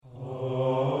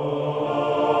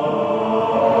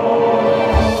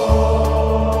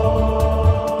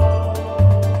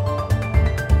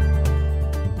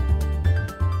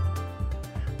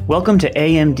Welcome to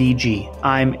AMDG.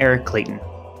 I'm Eric Clayton.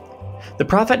 The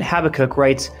prophet Habakkuk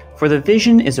writes, "For the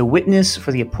vision is a witness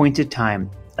for the appointed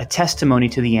time, a testimony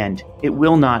to the end. It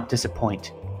will not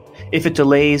disappoint. If it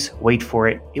delays, wait for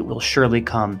it. It will surely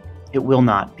come. It will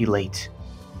not be late."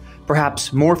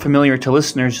 Perhaps more familiar to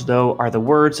listeners, though, are the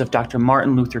words of Dr.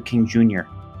 Martin Luther King Jr.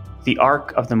 The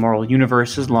arc of the moral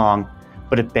universe is long,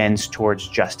 but it bends towards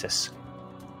justice.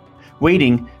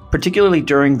 Waiting, particularly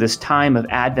during this time of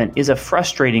Advent, is a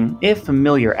frustrating, if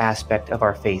familiar, aspect of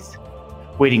our faith.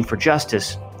 Waiting for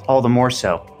justice, all the more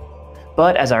so.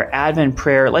 But as our Advent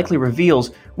prayer likely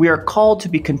reveals, we are called to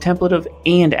be contemplative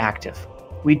and active.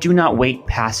 We do not wait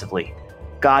passively.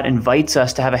 God invites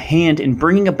us to have a hand in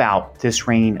bringing about this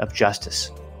reign of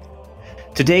justice.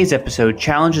 Today's episode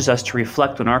challenges us to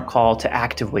reflect on our call to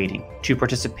active waiting, to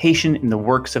participation in the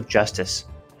works of justice.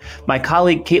 My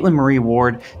colleague Caitlin Marie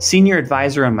Ward, Senior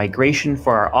Advisor on Migration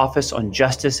for our Office on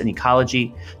Justice and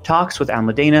Ecology, talks with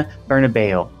Almudena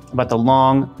Bernabeo about the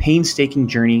long, painstaking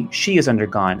journey she has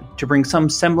undergone to bring some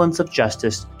semblance of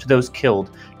justice to those killed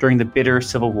during the bitter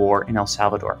civil war in El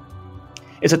Salvador.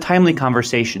 It's a timely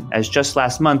conversation, as just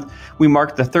last month we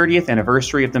marked the 30th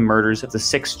anniversary of the murders of the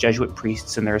 6 Jesuit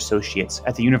priests and their associates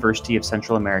at the University of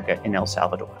Central America in El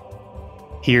Salvador.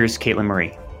 Here's Caitlin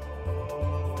Marie.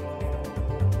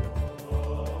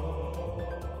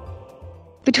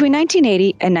 Between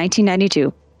 1980 and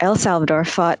 1992, El Salvador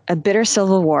fought a bitter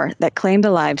civil war that claimed the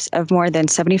lives of more than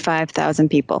 75,000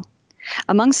 people.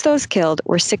 Amongst those killed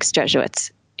were 6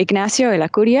 Jesuits: Ignacio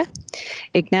Ellacuría,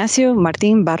 Ignacio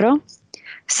Martín Barro,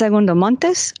 Segundo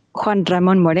Montes, Juan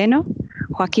Ramón Moreno,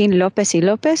 Joaquín López y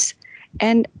López,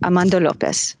 and Amando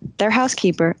López, their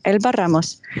housekeeper, Elba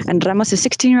Ramos, and Ramos'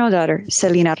 16-year-old daughter,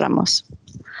 Celina Ramos.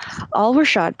 All were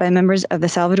shot by members of the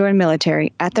Salvadoran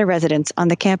military at their residence on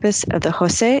the campus of the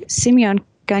José Simeón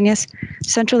Cañas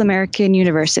Central American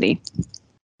University,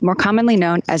 more commonly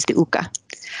known as the UCA.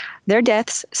 Their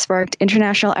deaths sparked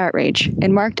international outrage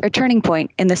and marked a turning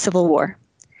point in the Civil War.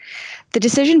 The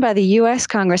decision by the U.S.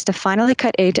 Congress to finally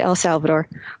cut aid to El Salvador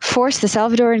forced the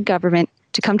Salvadoran government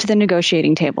to come to the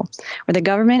negotiating table, where the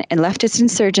government and leftist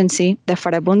insurgency, the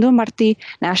Farabundo Martí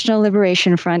National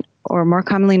Liberation Front, or more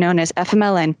commonly known as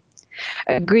FMLN,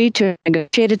 agreed to a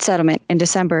negotiated settlement in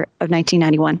December of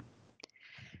 1991.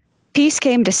 Peace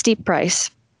came at a steep price.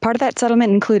 Part of that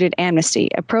settlement included amnesty,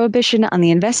 a prohibition on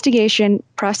the investigation,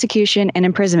 prosecution, and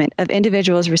imprisonment of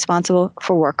individuals responsible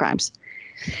for war crimes.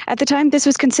 At the time, this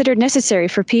was considered necessary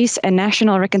for peace and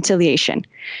national reconciliation.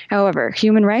 However,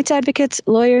 human rights advocates,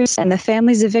 lawyers, and the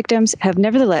families of victims have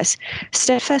nevertheless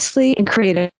steadfastly and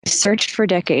creatively searched for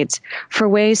decades for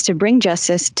ways to bring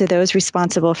justice to those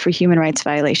responsible for human rights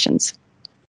violations.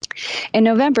 In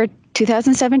November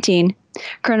 2017,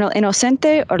 Colonel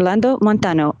Inocente Orlando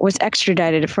Montano was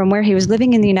extradited from where he was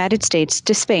living in the United States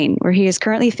to Spain, where he is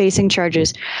currently facing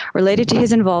charges related to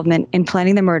his involvement in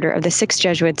planning the murder of the 6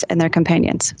 Jesuits and their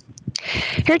companions.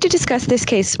 Here to discuss this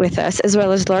case with us, as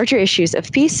well as larger issues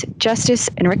of peace, justice,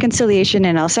 and reconciliation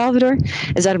in El Salvador,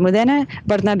 is Almudena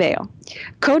Bernabeo,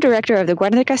 co-director of the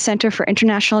Guernica Center for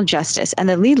International Justice and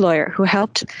the lead lawyer who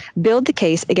helped build the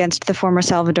case against the former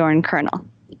Salvadoran colonel.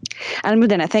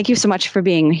 Almudena, thank you so much for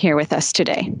being here with us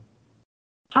today.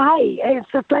 Hi,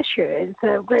 it's a pleasure. It's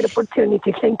a great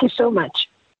opportunity. Thank you so much.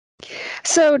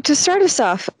 So to start us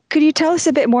off, could you tell us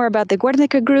a bit more about the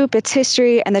Guernica Group, its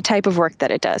history, and the type of work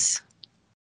that it does?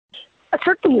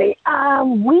 Certainly.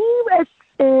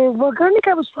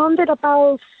 Guernica was founded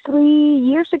about 3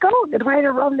 years ago, right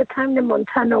around the time that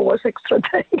Montano was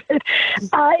extradited.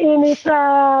 And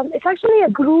it's actually a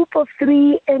group of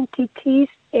 3 entities,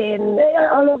 and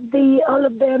all of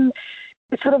them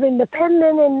sort of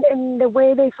independent in the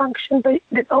way they function, but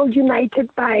they're all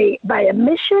united by a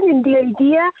mission. And the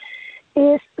idea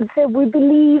is that we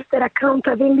believe that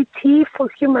accountability for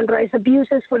human rights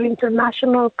abuses, for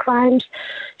international crimes,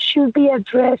 should be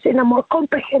addressed in a more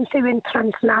comprehensive and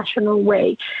transnational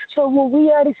way. So what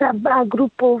we are is a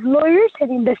group of lawyers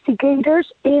and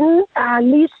investigators in at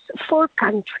least 4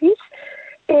 countries,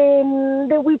 and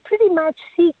that we pretty much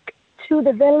seek to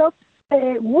develop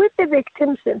with the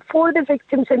victims and for the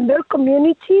victims and their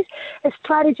communities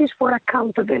strategies for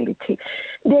accountability.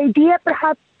 The idea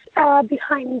perhaps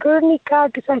behind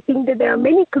Guernica, because I think that there are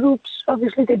many groups,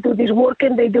 obviously, that do this work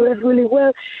and they do it really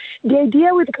well. The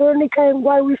idea with Guernica and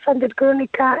why we funded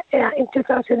Guernica in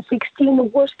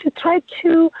 2016 was to try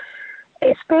to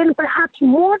spend perhaps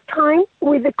more time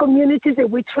with the communities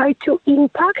that we try to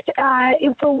impact.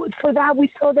 And for that, we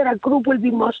thought that a group will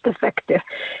be most effective.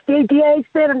 The idea is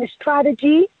that a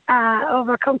strategy of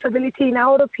accountability, in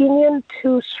our opinion,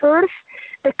 to serve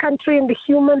the country and the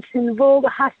humans involved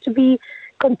has to be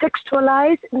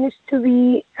contextualized, needs to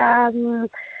be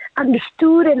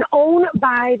understood and owned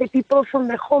by the people from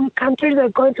the home countries that are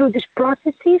going through these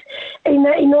processes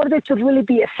in order to really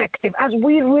be effective, as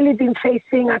we've really been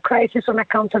facing a crisis on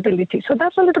accountability. So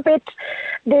that's a little bit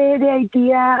the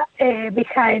idea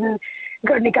behind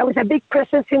Guernica, with a big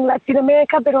presence in Latin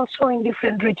America, but also in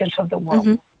different regions of the world.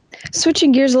 Mm-hmm.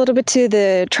 Switching gears a little bit to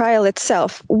the trial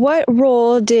itself, what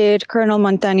role did Colonel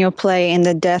Montaño play in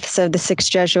the deaths of the 6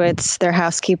 Jesuits, their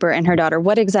housekeeper, and her daughter?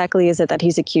 What exactly is it that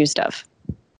he's accused of?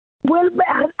 Well,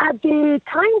 at the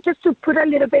time, just to put a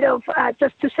little bit of,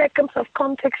 just 2 seconds of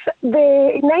context, in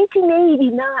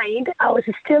 1989, I was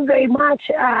still very much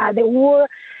the war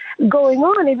going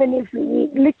on, even if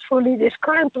literally this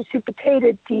crime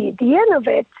precipitated the end of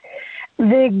it.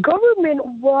 The government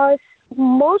was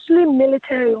mostly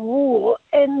military rule,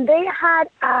 and they had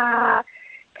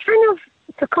kind of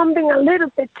succumbing a little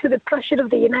bit to the pressure of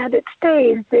the United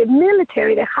States. The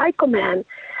military, the high command,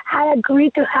 had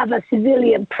agreed to have a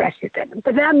civilian president.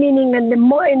 But that meaning in the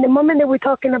moment that we're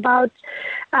talking about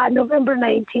November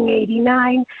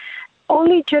 1989,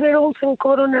 only generals and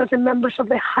colonels and members of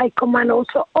the high command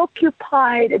also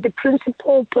occupied the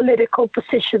principal political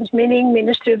positions, meaning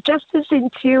Ministry of Justice,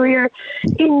 Interior,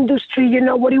 Industry,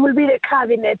 what it will be the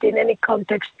cabinet in any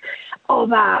context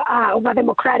of a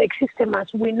democratic system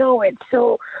as we know it.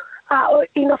 So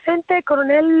Inocente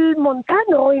Orlando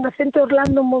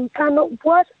Montano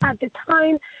was at the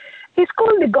time, he's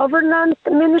called the governance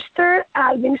minister,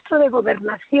 Ministro de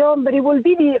Gobernación, but it will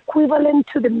be the equivalent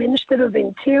to the Minister of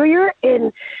Interior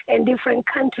in different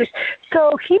countries.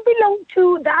 So he belonged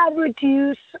to that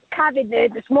reduced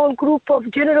cabinet, a small group of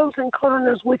generals and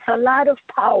colonels with a lot of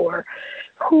power,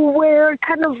 who were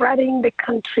kind of running the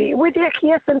country with the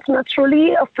acquiescence,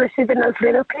 naturally, of President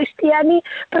Alfredo Cristiani,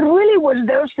 but really was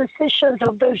those decisions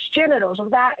of those generals, of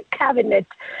that cabinet,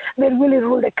 that really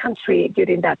ruled the country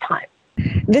during that time.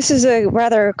 This is a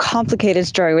rather complicated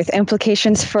story with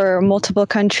implications for multiple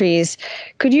countries.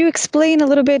 Could you explain a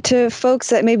little bit to folks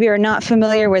that maybe are not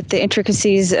familiar with the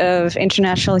intricacies of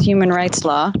international human rights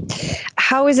law?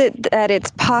 How is it that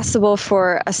it's possible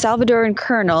for a Salvadoran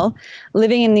colonel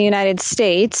living in the United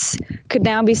States could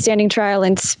now be standing trial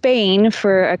in Spain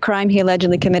for a crime he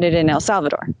allegedly committed in El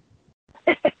Salvador?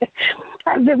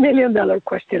 That's the $1,000,000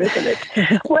 question, isn't it?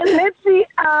 Well, let's see.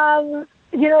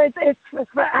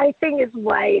 I think it's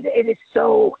why it is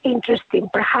so interesting.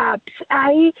 Perhaps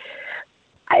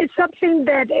it's something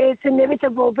that is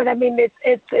inevitable, but I mean,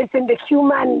 it's in the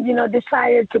human,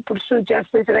 desire to pursue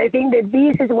justice, and I think that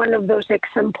this is one of those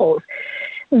examples.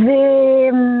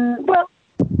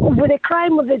 With the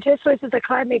crime of the Jesuits, is a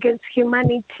crime against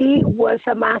humanity, was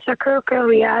a massacre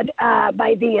carried out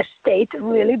by the state,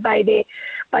 really by the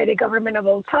government of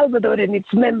El Salvador and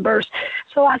its members.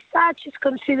 So as such, it's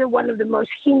considered one of the most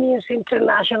heinous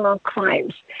international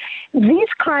crimes. These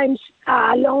crimes,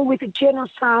 along with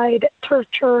genocide,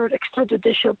 torture,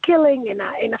 extrajudicial killing, and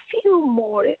a few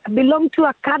more, belong to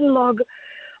a catalog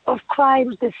of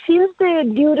crimes that since the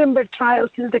Nuremberg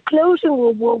trials, since the closing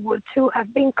of World War II,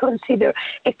 have been considered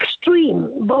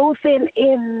extreme, both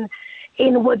in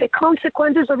what the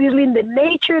consequences, obviously in the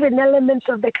nature and elements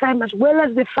of the crime, as well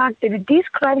as the fact that these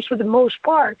crimes, for the most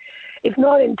part, if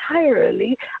not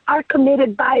entirely, are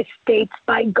committed by states,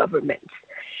 by governments.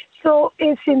 So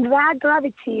it's in that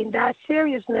gravity, in that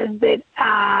seriousness, that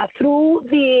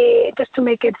just to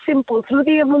make it simple, through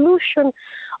the evolution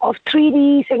of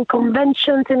treaties and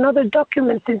conventions and other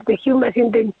documents since the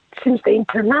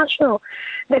International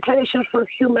Declaration for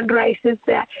Human Rights,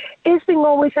 it's been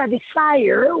always a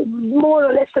desire, more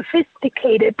or less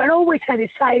sophisticated, but always a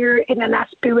desire and an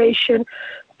aspiration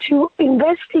to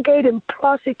investigate and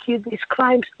prosecute these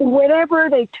crimes wherever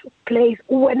they took place,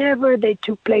 whenever they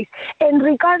took place, and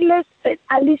regardless,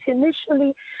 at least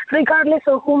initially, regardless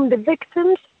of whom the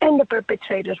victims and the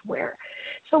perpetrators were.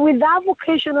 So with that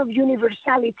vocation of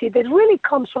universality that really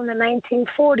comes from the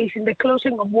 1940s in the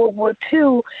closing of World War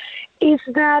II, is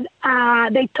that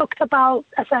they talked about,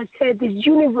 as I said, this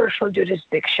universal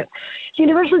jurisdiction.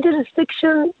 Universal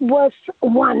jurisdiction was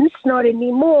once, not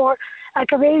anymore,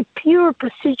 like a very pure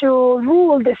procedural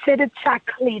rule that said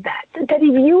exactly that if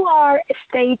you are a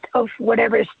state of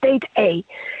whatever, state A,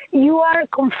 you are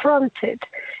confronted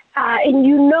and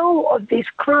you know of these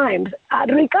crimes,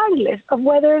 regardless of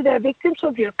whether they're victims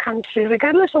of your country,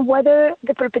 regardless of whether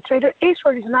the perpetrator is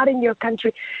or is not in your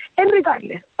country, and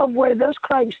regardless of where those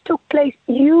crimes took place,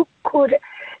 you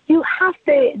have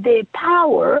the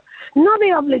power, not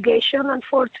the obligation,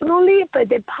 unfortunately, but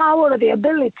the power or the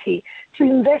ability to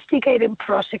investigate and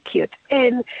prosecute.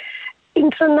 And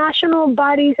international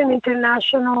bodies and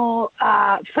international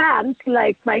fans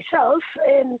like myself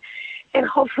and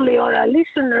hopefully all our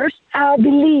listeners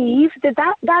believe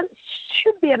that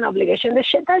should be an obligation.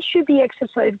 That should be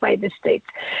exercised by the states.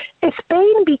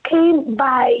 Spain became,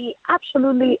 by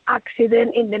absolutely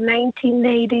accident in the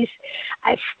 1980s,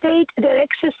 a state that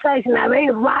exercised in a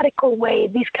very radical way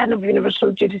this kind of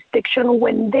universal jurisdiction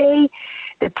when the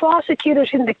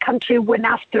prosecutors in the country went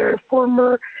after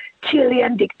former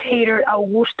Chilean dictator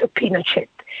Augusto Pinochet.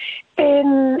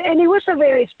 And it was a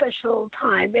very special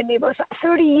time. And it was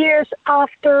 30 years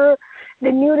after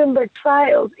the Nuremberg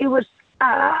trials. It was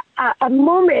a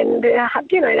moment, in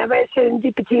a very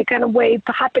serendipity kind of way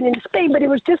to happen in Spain, but it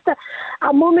was just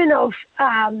a moment of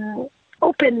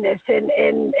openness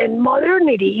and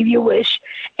modernity, if you wish.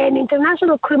 And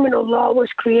international criminal law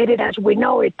was created as we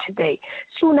know it today.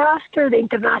 Soon after, the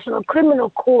International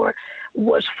Criminal Court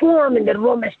was formed and the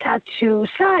Rome Statute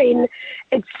signed,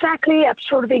 exactly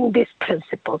absorbing these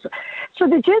principles. So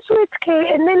the Jesuits came,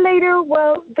 and then later,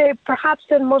 perhaps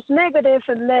the most negative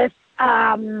and less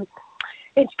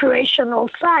inspirational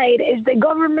side is the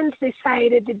governments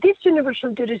decided that this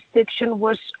universal jurisdiction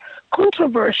was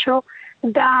controversial,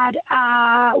 that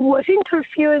was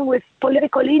interfering with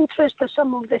political interest of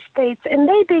some of the states, and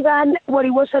they began what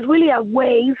it was really a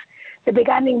wave that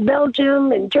began in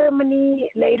Belgium and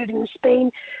Germany, later in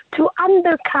Spain, to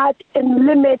undercut and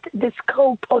limit the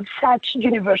scope of such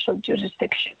universal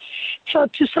jurisdiction. So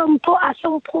at some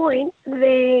point,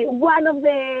 one of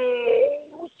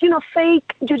the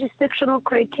fake jurisdictional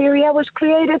criteria was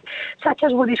created, such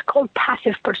as what is called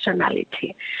passive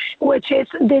personality, which is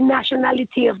the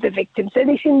nationality of the victims.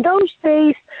 And it's in those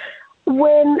days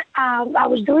when I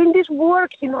was doing this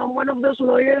work, I'm one of those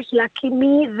lawyers, lucky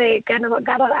me, they kind of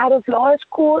got out of law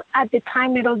school at the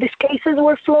time that all these cases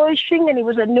were flourishing, and it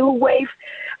was a new wave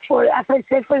for, as I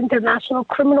said, for international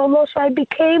criminal law. So I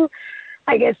became,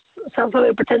 I guess, sounds a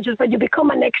little pretentious, but you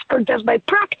become an expert just by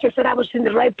practice, that I was in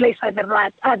the right place at the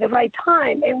right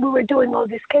time. And we were doing all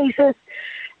these cases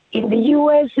in the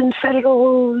U.S. and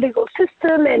federal legal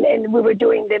system, and we were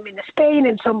doing them in Spain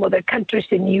and some other countries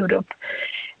in Europe.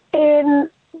 And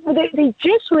the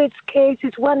Jesuits case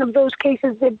is one of those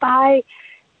cases that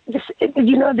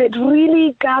that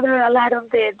really gather a lot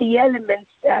of the elements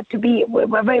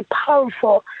were very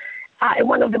powerful.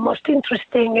 One of the most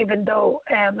interesting, even though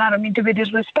I don't mean to be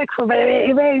disrespectful, but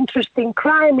a very interesting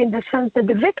crime in the sense that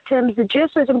the victims, the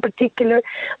Jesuits in particular,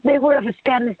 they were of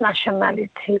Spanish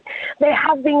nationality. They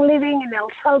have been living in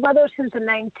El Salvador since the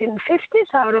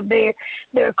 1950s out of their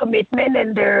commitment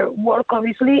and their work,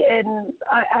 obviously, in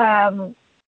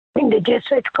the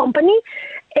Jesuit company.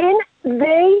 And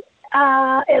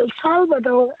El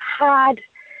Salvador had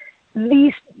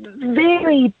these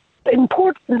very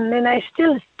important, and I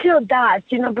still does,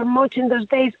 very much in those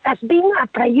days, as being a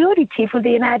priority for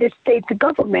the United States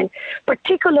government,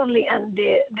 particularly in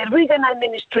the Reagan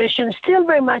administration, still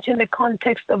very much in the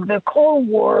context of the Cold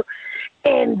War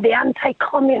and the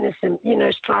anti-communism,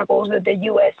 struggles that the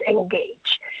U.S.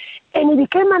 engaged. And he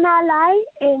became an ally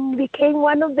and became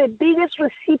one of the biggest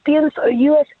recipients of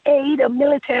U.S. aid, of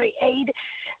military aid,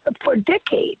 for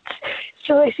decades.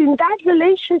 So it's in that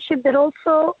relationship that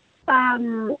also,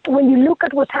 when you look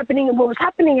at what was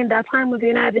happening in that time with the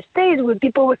United States, where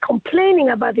people were complaining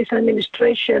about this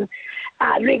administration,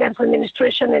 Reagan's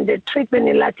administration, and their treatment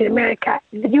in Latin America,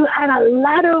 you had a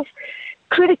lot of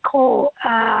critical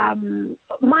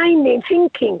minding,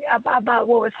 thinking about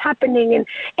what was happening, and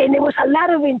there was a lot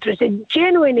of interest, a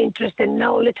genuine interest and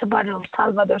knowledge about El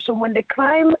Salvador. So when the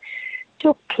crime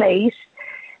took place,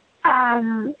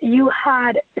 you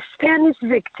had Spanish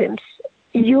victims,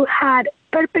 you had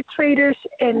perpetrators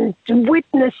and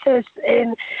witnesses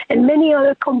and many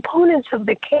other components of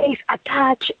the case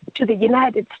attached to the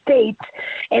United States.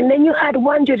 And then you had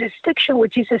one jurisdiction,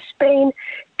 which is Spain,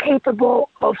 capable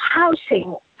of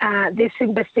housing this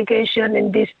investigation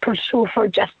and this pursuit for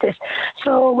justice.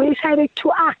 So we decided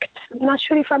to act. I'm not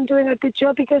sure if I'm doing a good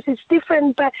job because it's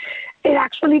different, but it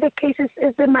actually, the case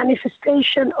is the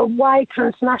manifestation of why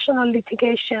transnational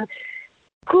litigation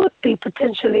could be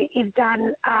potentially, if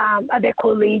done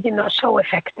adequately, so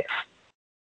effective.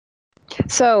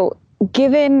 So,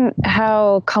 given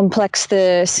how complex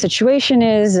the situation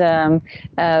is, the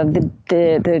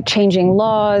changing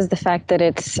laws, the fact that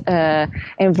it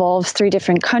involves 3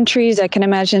 different countries, I can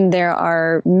imagine there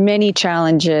are many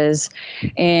challenges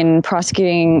in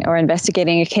prosecuting or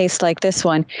investigating a case like this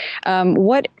one.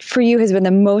 What for you has been the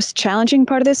most challenging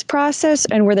part of this process,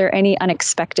 and were there any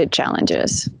unexpected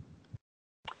challenges?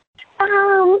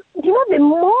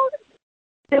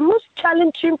 The most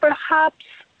challenging, perhaps,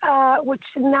 which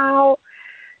now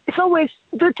it's always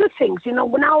the two things,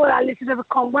 when our analysis have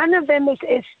come. One of them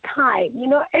is time.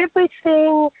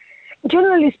 Everything,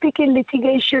 generally speaking,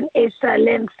 litigation is a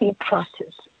lengthy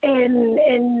process. And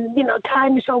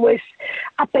time is always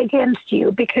up against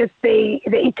you because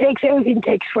everything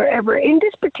takes forever. In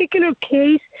this particular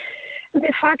case,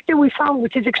 the fact that we found,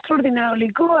 which is extraordinarily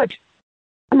good,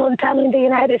 Montana in the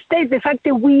United States, the fact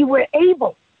that we were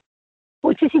able,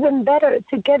 which is even better,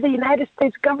 to get the United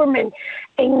States government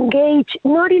engaged,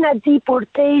 not in a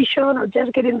deportation or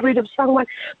just getting rid of someone,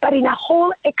 but in a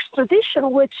whole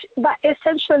extradition, which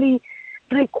essentially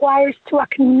requires to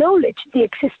acknowledge the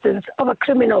existence of a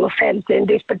criminal offense, in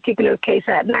this particular case,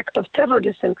 an act of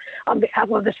terrorism on behalf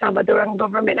of the Salvadoran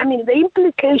government. I mean, the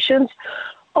implications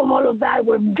of all of that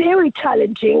were very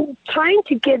challenging. Trying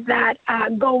to get that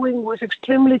going was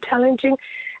extremely challenging,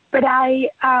 but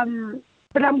I'm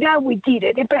glad we did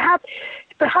it. And perhaps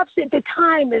at the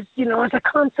time is, as a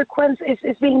consequence,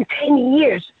 is being 10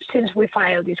 years since we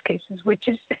filed these cases, which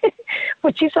is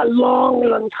a long,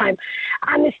 long time.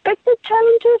 Unexpected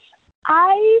challenges,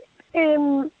 as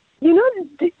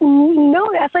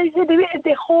I said,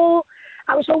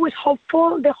 I was always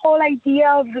hopeful. The whole idea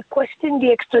of requesting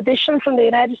the extradition from the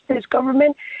United States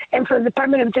government and from the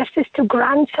Department of Justice to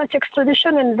grant such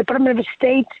extradition, and the Department of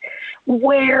State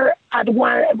were at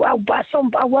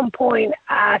one point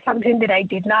something that I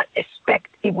did not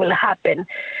expect it will happen.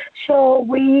 So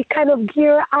we kind of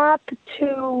gear up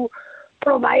to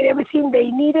provide everything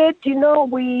they needed.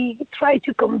 We try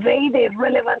to convey the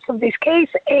relevance of this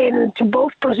case and to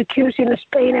both prosecutors in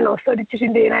Spain and authorities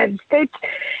in the United States.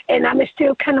 And I'm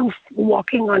still kind of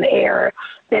walking on air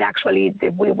that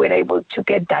we were able to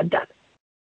get that done.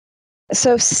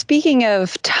 So speaking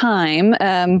of time,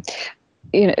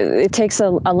 it takes a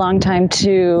long time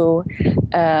to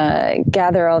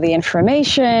gather all the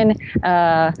information,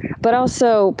 but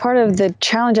also part of the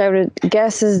challenge, I would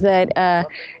guess, is that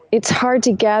it's hard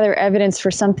to gather evidence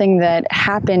for something that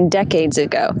happened decades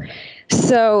ago.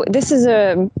 So this is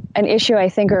an issue, I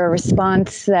think, or a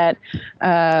response that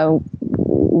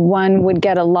one would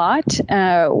get a lot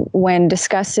when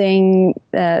discussing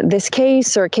this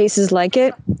case or cases like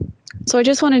it. So I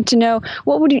just wanted to know,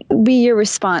 what would be your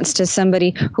response to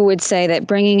somebody who would say that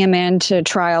bringing a man to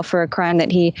trial for a crime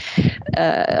that he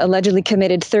allegedly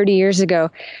committed 30 years ago,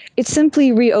 it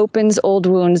simply reopens old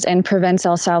wounds and prevents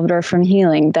El Salvador from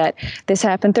healing, that this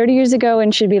happened 30 years ago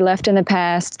and should be left in the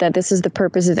past, that this is the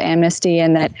purpose of amnesty,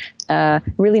 and that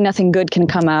really nothing good can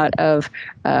come out of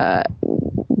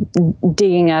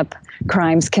digging up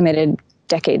crimes committed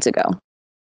decades ago?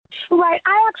 Right.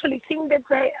 I actually think that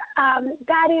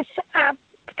that is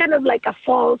kind of like a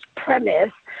false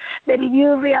premise, that if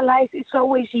you realize it's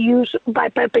always used by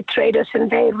perpetrators and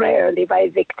very rarely by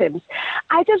victims.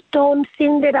 I just don't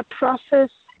think that a process,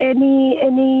 as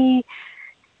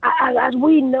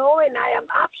we know, and I am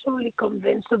absolutely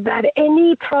convinced of that,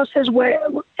 any process where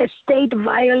a state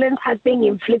violence has been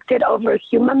inflicted over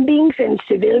human beings and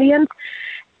civilians,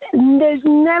 there's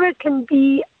never can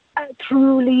be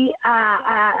truly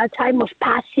a time of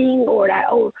passing or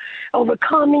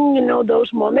overcoming,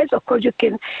 those moments. Of course, you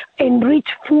can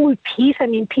enrich full peace. I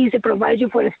mean, peace that provides you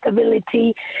for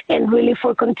stability and really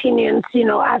for continuance,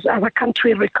 as a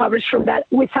country recovers from that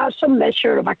without some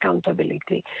measure of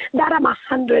accountability. That I'm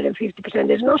 150%.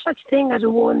 There's no such thing as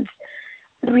wounds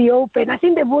reopen. I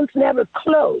think the wounds never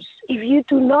close. If you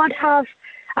do not have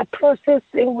a process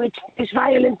in which this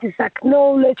violence is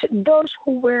acknowledged, those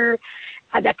who were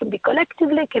that can be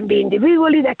collectively, can be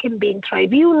individually, that can be in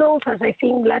tribunals, as I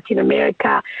think Latin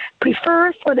America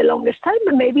prefers for the longest time,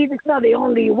 but maybe it's not the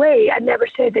only way. I never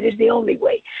said that it's the only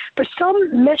way. But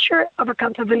some measure of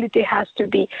accountability has to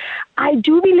be. I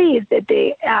do believe that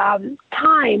the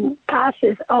time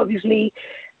passes, obviously,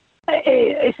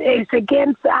 is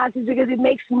against us, is because it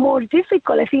makes more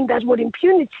difficult. I think that's what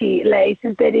impunity lays,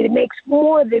 is that it makes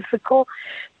more difficult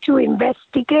to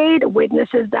investigate.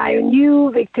 Witnesses die on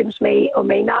you. Victims may or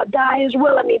may not die as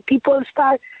well. I mean,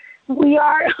 we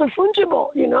are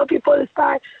fungible, people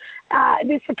start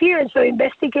disappearing. So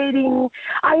investigating,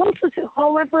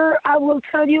 however, I will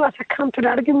tell you as a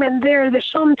counter-argument there's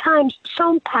sometimes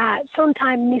some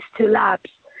time needs to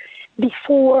lapse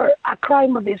before a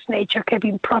crime of this nature can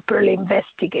be properly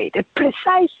investigated,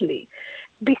 precisely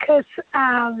because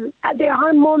there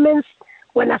are moments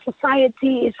when a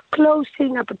society is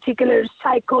closing a particular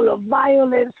cycle of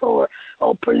violence or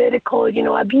political,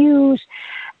 abuse.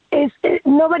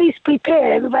 Nobody's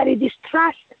prepared. Everybody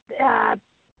distrusts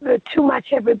too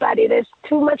much everybody. There's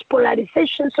too much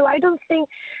polarization. So I don't think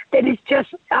that it's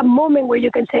just a moment where you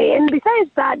can say, and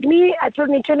besides that, me,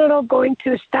 Attorney General, going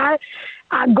to start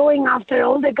going after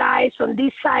all the guys on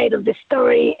this side of the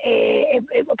story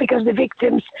because the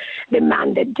victims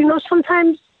demanded.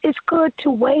 Sometimes it's good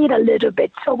to wait a little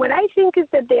bit. So what I think is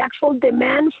that the actual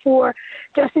demand for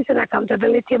justice and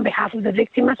accountability on behalf of the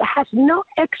victims has no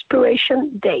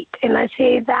expiration date. And I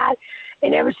say that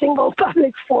in every single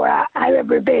public forum I've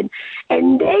ever been.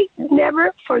 And they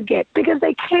never forget because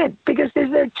they can't, because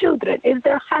it's their children, it's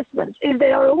their husbands, it's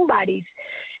their own bodies,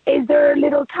 it's their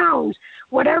little towns.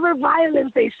 Whatever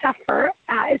violence they suffer,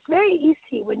 it's very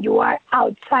easy when you are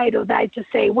outside of that to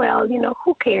say, well,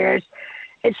 who cares?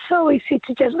 It's so easy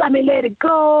to just, let it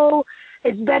go.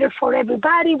 It's better for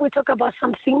everybody. We talk about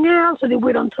something else so that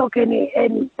we don't talk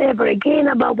ever again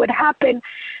about what happened.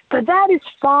 But that is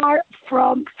far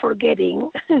from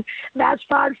forgetting. That's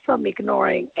far from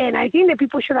ignoring. And I think that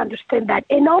people should understand that.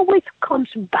 It always comes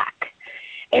back.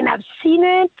 And I've seen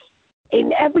it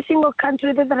in every single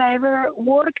country that I ever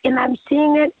work, and I'm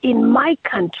seeing it in my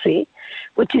country,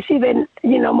 which is even,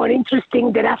 more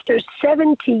interesting that after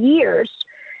 70 years,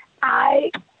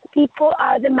 people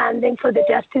are demanding for the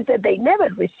justice that they never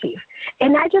receive.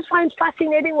 And I just find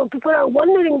fascinating when people are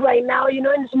wondering right now, in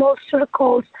small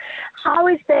circles, how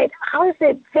is it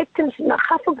victims,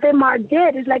 half of them are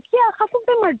dead? It's like, yeah, half of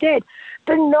them are dead,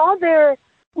 but not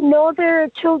their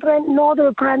children, nor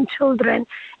their grandchildren.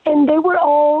 And they were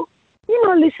all,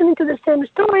 listening to the same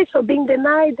stories or being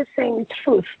denied the same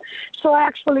truth. So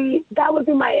actually, that would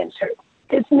be my answer.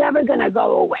 It's never going to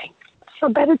go away. So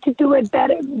better to do it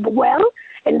well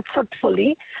and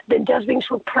thoughtfully than just being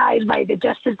surprised by the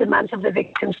justice demands of the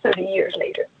victims 30 years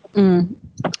later. Mm.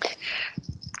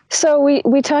 So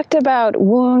we talked about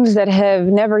wounds that have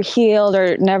never healed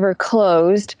or never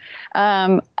closed.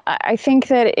 I think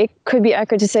that it could be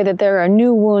accurate to say that there are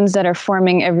new wounds that are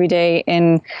forming every day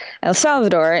in El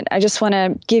Salvador. And I just want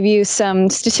to give you some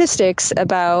statistics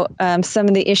about some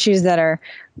of the issues that are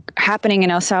happening in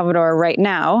El Salvador right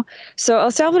now. So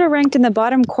El Salvador ranked in the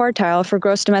bottom quartile for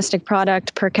gross domestic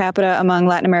product per capita among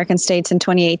Latin American states in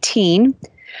 2018.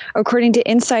 According to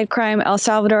Inside Crime, El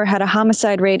Salvador had a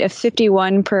homicide rate of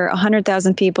 51 per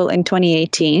 100,000 people in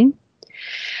 2018.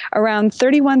 Around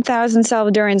 31,000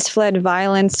 Salvadorans fled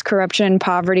violence, corruption, and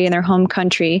poverty in their home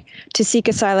country to seek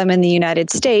asylum in the United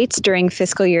States during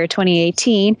fiscal year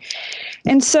 2018.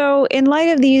 And so in light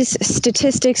of these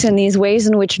statistics and these ways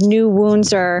in which new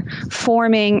wounds are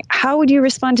forming, how would you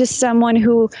respond to someone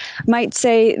who might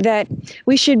say that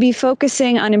we should be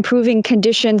focusing on improving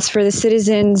conditions for the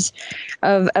citizens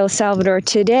of El Salvador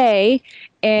today,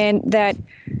 and that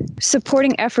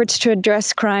supporting efforts to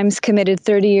address crimes committed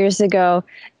 30 years ago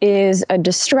is a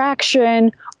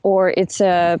distraction, or it's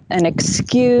an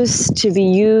excuse to be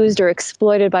used or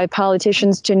exploited by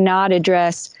politicians to not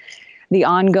address the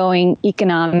ongoing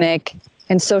economic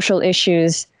and social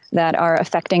issues that are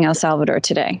affecting El Salvador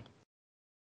today?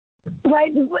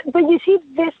 Right, but you see,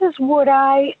 this is what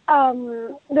that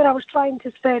I was trying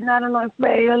to say, and I don't know if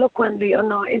very eloquently or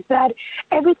not, is that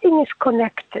everything is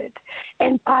connected.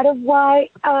 And part of why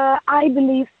I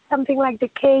believe something like the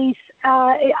case,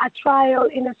 a trial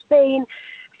in Spain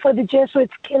for the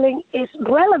Jesuits killing is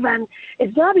relevant.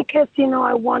 It's not because,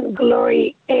 I want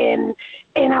glory and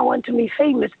I want to be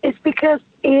famous. It's because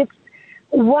it's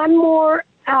one more...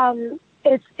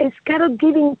 It's kind of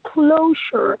giving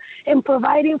closure and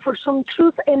providing for some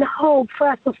truth and hope for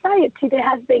a society that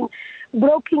has been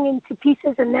broken into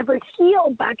pieces and never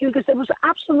healed back, because there was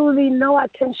absolutely no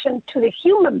attention to the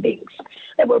human beings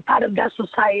that were part of that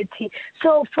society.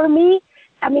 So for me,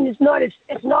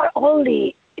 it's not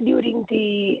only during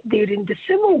the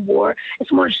Civil War.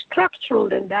 It's more structural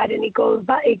than that, and it goes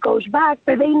back.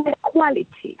 But the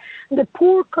inequality, the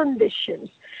poor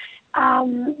conditions,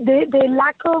 the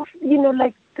lack of,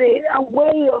 a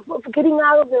way of getting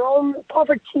out of their own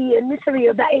poverty and misery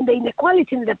of that, and the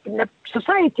inequality in the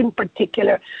society in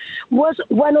particular, was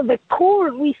one of the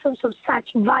core reasons of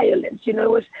such violence. It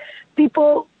was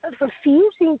people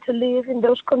refusing to live in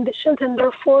those conditions and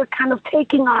therefore kind of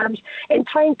taking arms and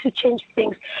trying to change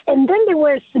things. And then they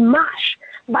were smashed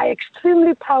by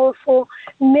extremely powerful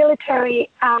military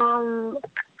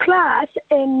class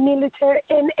and military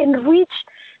and rich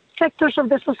sectors of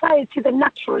the society that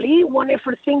naturally wanted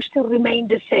for things to remain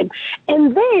the same.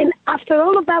 And then, after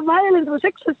all of that violence was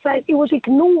exercised, it was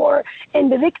ignored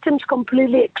and the victims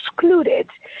completely excluded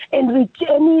and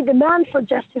any demand for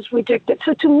justice rejected.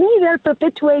 So to me, they're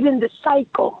perpetuating the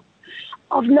cycle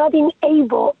of not being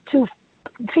able to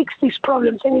fix these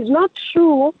problems. And it's not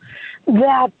true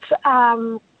that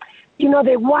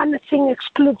the one thing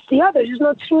excludes the other. It's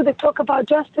not true. They talk about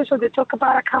justice or they talk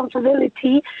about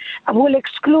accountability and will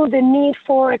exclude the need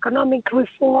for economic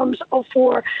reforms or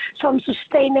for some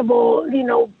sustainable,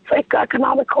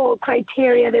 economical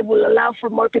criteria that will allow for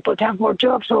more people to have more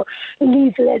jobs or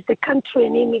leave less the country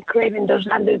and immigrate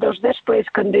under those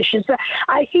desperate conditions.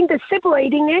 I think that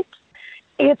separating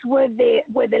it's where the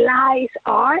lies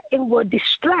are and what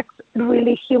distracts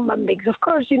really human beings. Of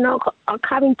course,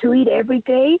 having to eat every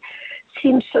day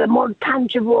seems more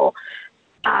tangible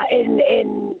and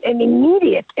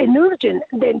immediate and urgent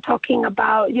than talking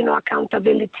about,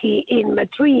 accountability in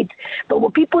Madrid. But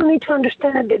what people need to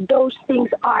understand is that those things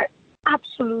are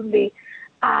absolutely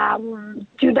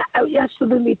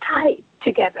absolutely tied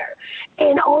together.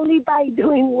 And only by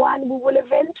doing one, we will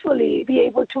eventually be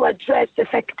able to address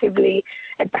effectively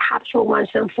and perhaps for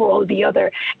once and for all the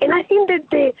other. And I think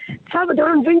that the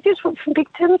Salvadoran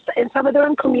victims and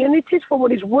Salvadoran communities, for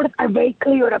what it's worth, are very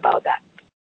clear about that.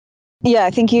 Yeah,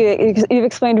 I think you've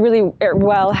explained really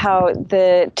well how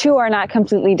the two are not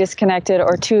completely disconnected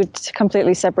or two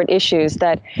completely separate issues,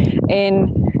 that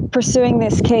in pursuing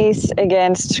this case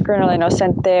against Colonel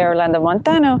Inocente Orlando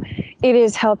Montano, it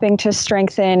is helping to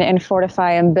strengthen and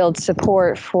fortify and build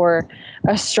support for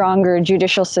a stronger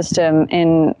judicial system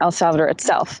in El Salvador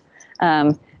itself.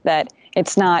 That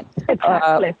it's not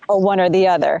a one or the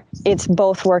other. It's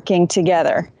both working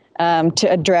together to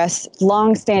address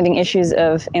long-standing issues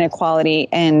of inequality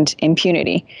and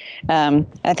impunity. I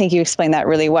think you explained that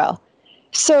really well.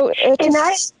 So,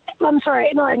 I'm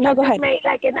sorry. No, go ahead.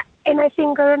 And I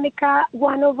think, Veronica,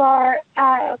 one of our,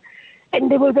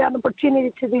 and there will be an opportunity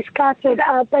to discuss it,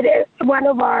 but one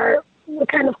of our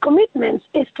kind of commitments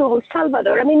is to El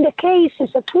Salvador. I mean, the case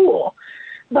is a tool,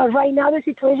 but right now the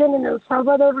situation in El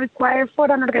Salvador requires for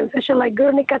an organization like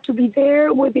Guernica to be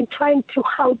there. We've been trying to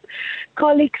help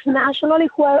colleagues nationally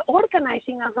who are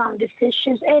organizing around these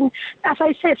issues. And as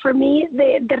I said, for me,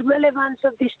 the relevance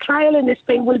of this trial in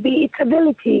Spain will be its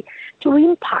ability to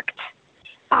impact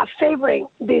favoring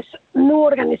these new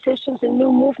organizations and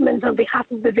new movements on behalf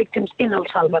of the victims in El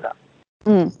Salvador.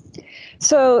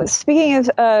 So speaking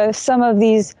of some of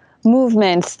these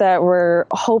movements that we're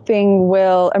hoping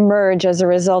will emerge as a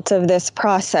result of this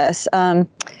process,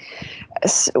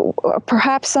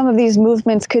 perhaps some of these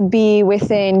movements could be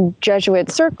within Jesuit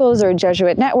circles or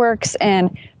Jesuit networks, and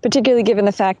particularly given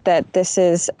the fact that this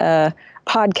is a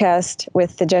podcast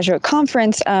with the Jesuit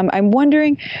Conference, I'm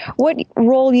wondering what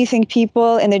role you think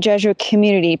people in the Jesuit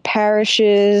community,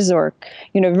 parishes or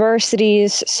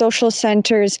universities, social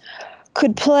centers,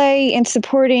 could play in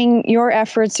supporting your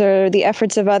efforts or the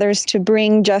efforts of others to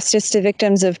bring justice to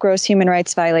victims of gross human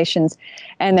rights violations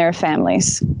and their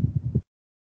families.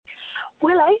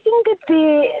 Well, I think that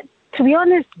to be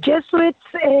honest, Jesuits,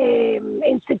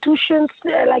 institutions,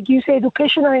 like you say,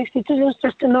 educational institutions,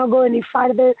 just to not go any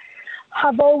farther,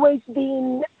 have always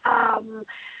been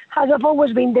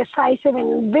decisive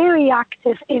and very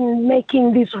active in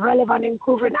making this relevant and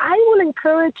current. I will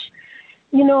encourage,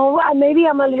 maybe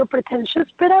I'm a little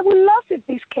pretentious, but I would love if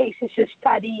this case is a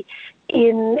study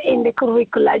in the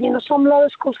curricula. Some law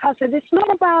schools have said it's not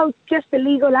about just the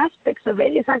legal aspects of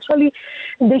it. It's actually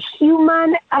the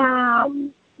human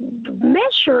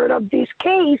measure of this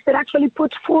case that actually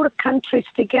puts four countries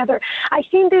together. I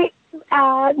think that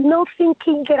not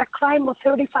thinking that a crime of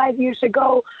 35 years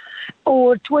ago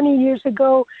or 20 years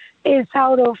ago is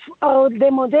out of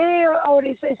démodé or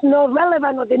is not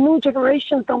relevant or the new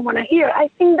generations don't want to hear. I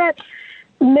think that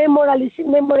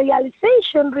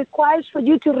memorialization requires for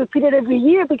you to repeat it every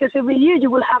year, because every year you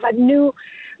will have a new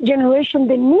generation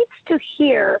that needs to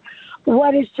hear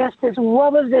what is justice,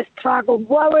 what was the struggle,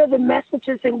 what were the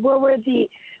messages, and what were the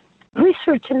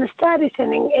research and studies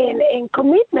and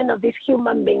commitment of these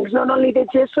human beings, not only the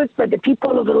Jesuits, but the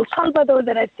people of El Salvador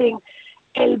that I think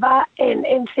Elba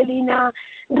and Selena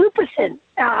represent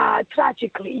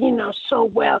tragically, so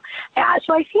well.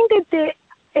 So I think that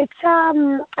I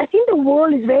think the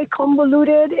world is very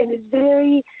convoluted and it's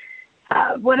very,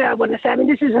 what I want to say, I mean,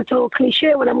 this is a total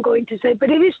cliche what I'm going to say, but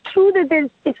it is true that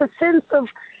it's a sense of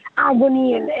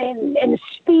agony and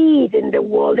speed in the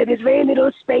world. There is very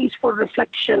little space for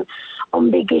reflection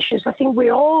on big issues. I think we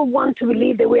all want to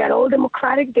believe that we are all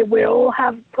democratic, that we all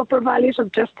have proper values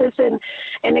of justice and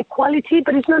equality,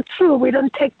 but it's not true. We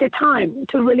don't take the time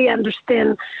to really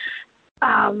understand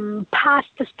past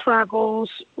struggles,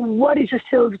 what is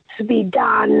still to be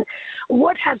done,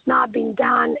 what has not been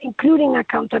done, including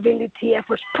accountability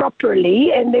efforts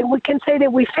properly, and then we can say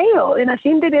that we fail. And I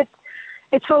think that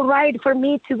it's all right for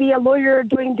me to be a lawyer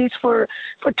doing this for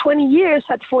 20 years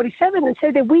at 47 and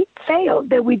say that we failed,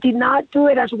 that we did not do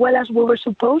it as well as we were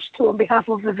supposed to on behalf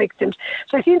of the victims.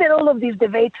 So I think that all of these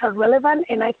debates are relevant,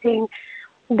 and I think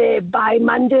that by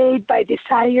mandate, by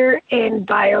desire, and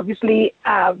by obviously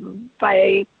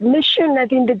by mission, I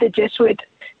think that the Jesuit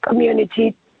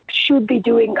community should be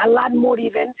doing a lot more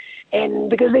even, and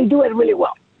because they do it really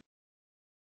well.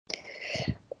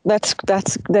 That's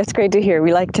great to hear.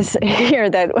 We like to hear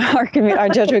that our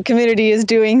Jesuit community is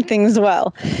doing things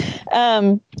well.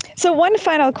 So one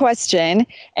final question,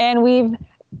 and we've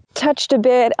touched a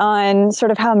bit on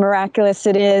sort of how miraculous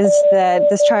it is that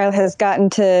this trial has gotten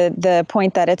to the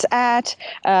point that it's at,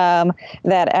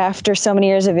 that after so many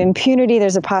years of impunity,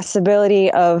 there's a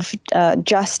possibility of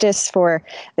justice for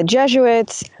the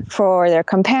Jesuits, for their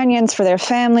companions, for their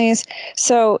families.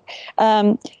 So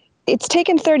it's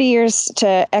taken 30 years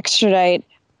to extradite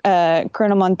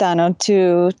Colonel Montano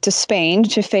to Spain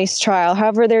to face trial.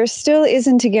 However, there still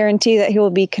isn't a guarantee that he will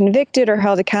be convicted or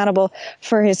held accountable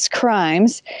for his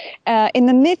crimes. In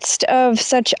the midst of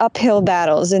such uphill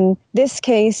battles, in this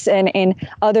case and in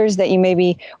others that you may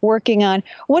be working on,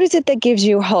 what is it that gives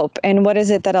you hope, and what is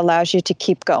it that allows you to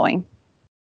keep going?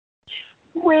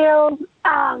 Well,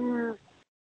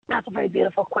 that's a very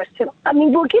beautiful question. I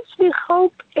mean, what gives me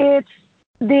hope is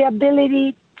the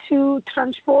ability to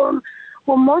transform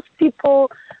what most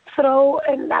people throw,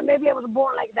 and maybe I was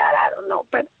born like that, I don't know,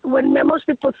 but when most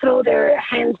people throw their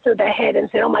hands to their head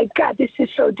and say, oh my God, this is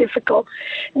so difficult,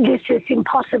 this is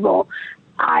impossible,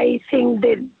 I think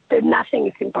that nothing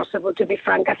is impossible, to be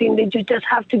frank. I think that you just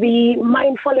have to be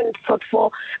mindful and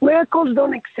thoughtful. Miracles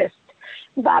don't exist,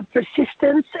 but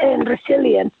persistence and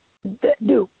resilience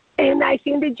do. And I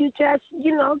think that you just,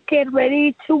 get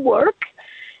ready to work.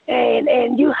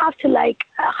 And you have to like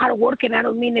hard work, and I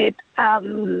don't mean it, I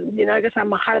guess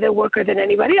I'm a harder worker than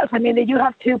anybody else. I mean that you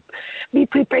have to be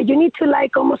prepared. You need to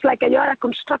like almost like you're a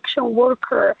construction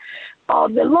worker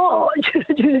of the law. You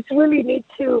just really need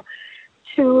to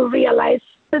realize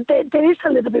that there is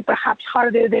a little bit perhaps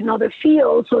harder than other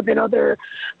fields or than other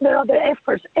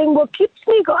efforts. And what keeps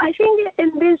me going, I think,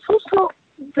 and there's also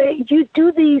that you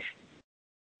do these.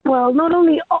 Well, not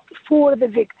only for the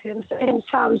victims, and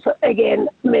sounds, again,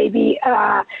 maybe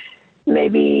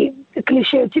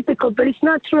cliche or typical, but it's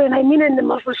not true, and I mean it in the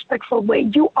most respectful way.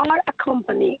 You are a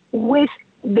company with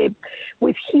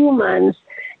humans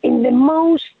in the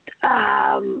most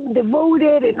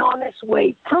devoted and honest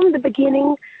way from the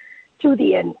beginning to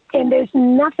the end. And there's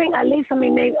nothing, at least,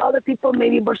 maybe other people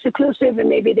may be more seclusive and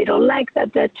maybe they don't like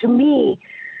that. That to me,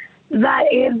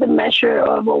 that is the measure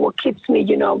of what keeps me,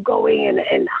 going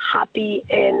and happy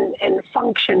and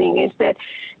functioning, is that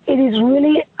it is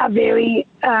really a very,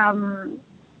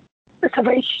 it's a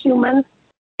very human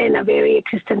and a very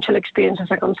existential experience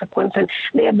as a consequence. And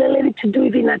the ability to do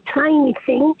even a tiny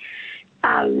thing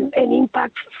and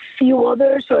impact few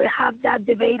others or have that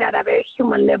debate at a very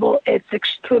human level, it's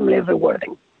extremely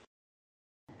rewarding.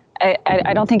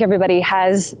 I don't think everybody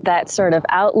has that sort of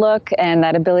outlook and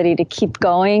that ability to keep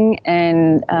going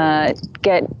and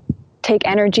take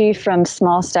energy from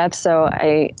small steps. So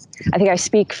I think I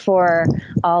speak for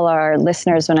all our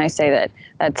listeners when I say that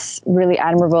that's really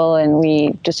admirable, and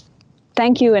we just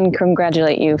thank you and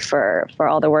congratulate you for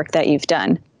all the work that you've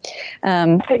done.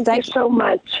 Thank you so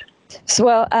much.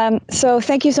 So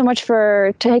thank you so much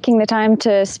for taking the time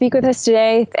to speak with us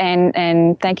today,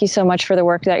 and thank you so much for the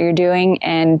work that you're doing,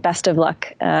 and best of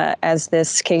luck as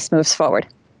this case moves forward.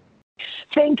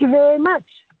 Thank you very much.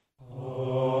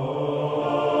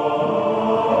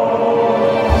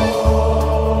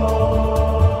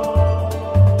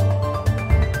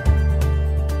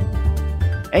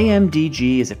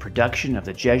 AMDG is a production of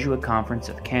the Jesuit Conference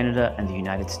of Canada and the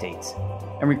United States,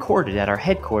 and recorded at our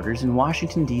headquarters in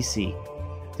Washington, D.C.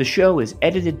 The show is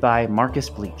edited by Marcus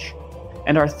Bleach,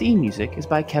 and our theme music is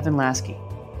by Kevin Lasky.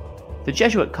 The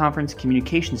Jesuit Conference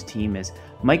communications team is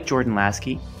Mike Jordan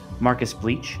Lasky, Marcus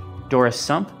Bleach, Doris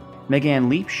Sump, Megan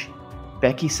Leipsch,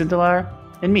 Becky Sindelar,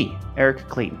 and me, Eric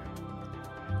Clayton.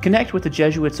 Connect with the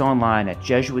Jesuits online at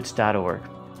jesuits.org,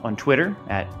 on Twitter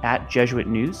at Jesuit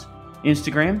News,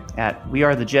 Instagram at We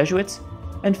Are the Jesuits,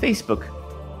 and Facebook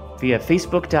via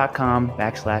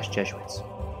facebook.com/Jesuits.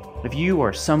 If you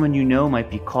or someone you know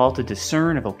might be called to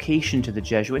discern a vocation to the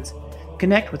Jesuits,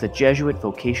 connect with a Jesuit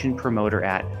vocation promoter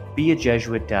at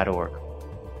beajesuit.org.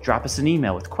 Drop us an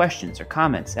email with questions or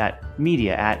comments at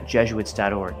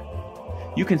media@jesuits.org.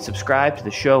 You can subscribe to the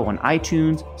show on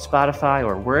iTunes, Spotify,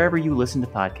 or wherever you listen to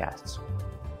podcasts.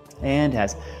 And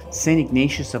as St.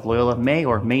 Ignatius of Loyola may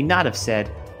or may not have said,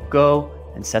 go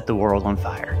and set the world on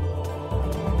fire.